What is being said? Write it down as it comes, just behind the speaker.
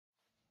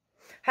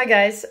Hi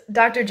guys,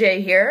 Dr. J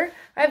here.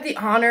 I have the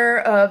honor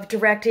of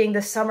directing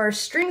the summer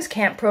strings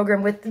camp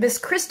program with Miss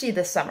Christie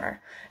this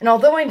summer. And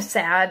although I'm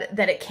sad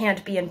that it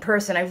can't be in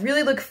person, I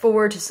really look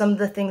forward to some of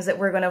the things that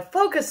we're going to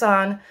focus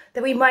on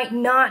that we might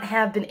not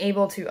have been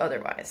able to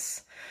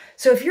otherwise.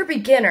 So if you're a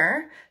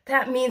beginner,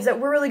 that means that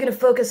we're really going to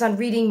focus on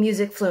reading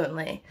music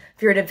fluently.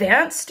 If you're an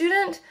advanced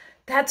student,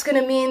 that's going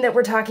to mean that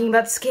we're talking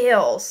about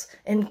scales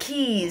and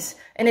keys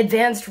and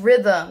advanced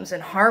rhythms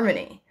and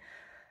harmony.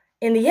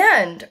 In the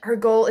end, our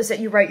goal is that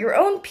you write your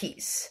own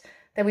piece,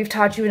 that we've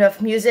taught you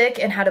enough music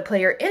and how to play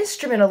your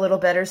instrument a little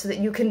better so that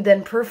you can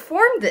then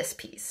perform this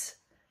piece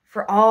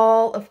for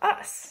all of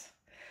us.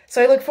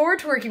 So I look forward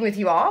to working with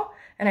you all,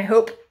 and I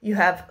hope you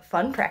have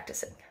fun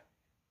practicing.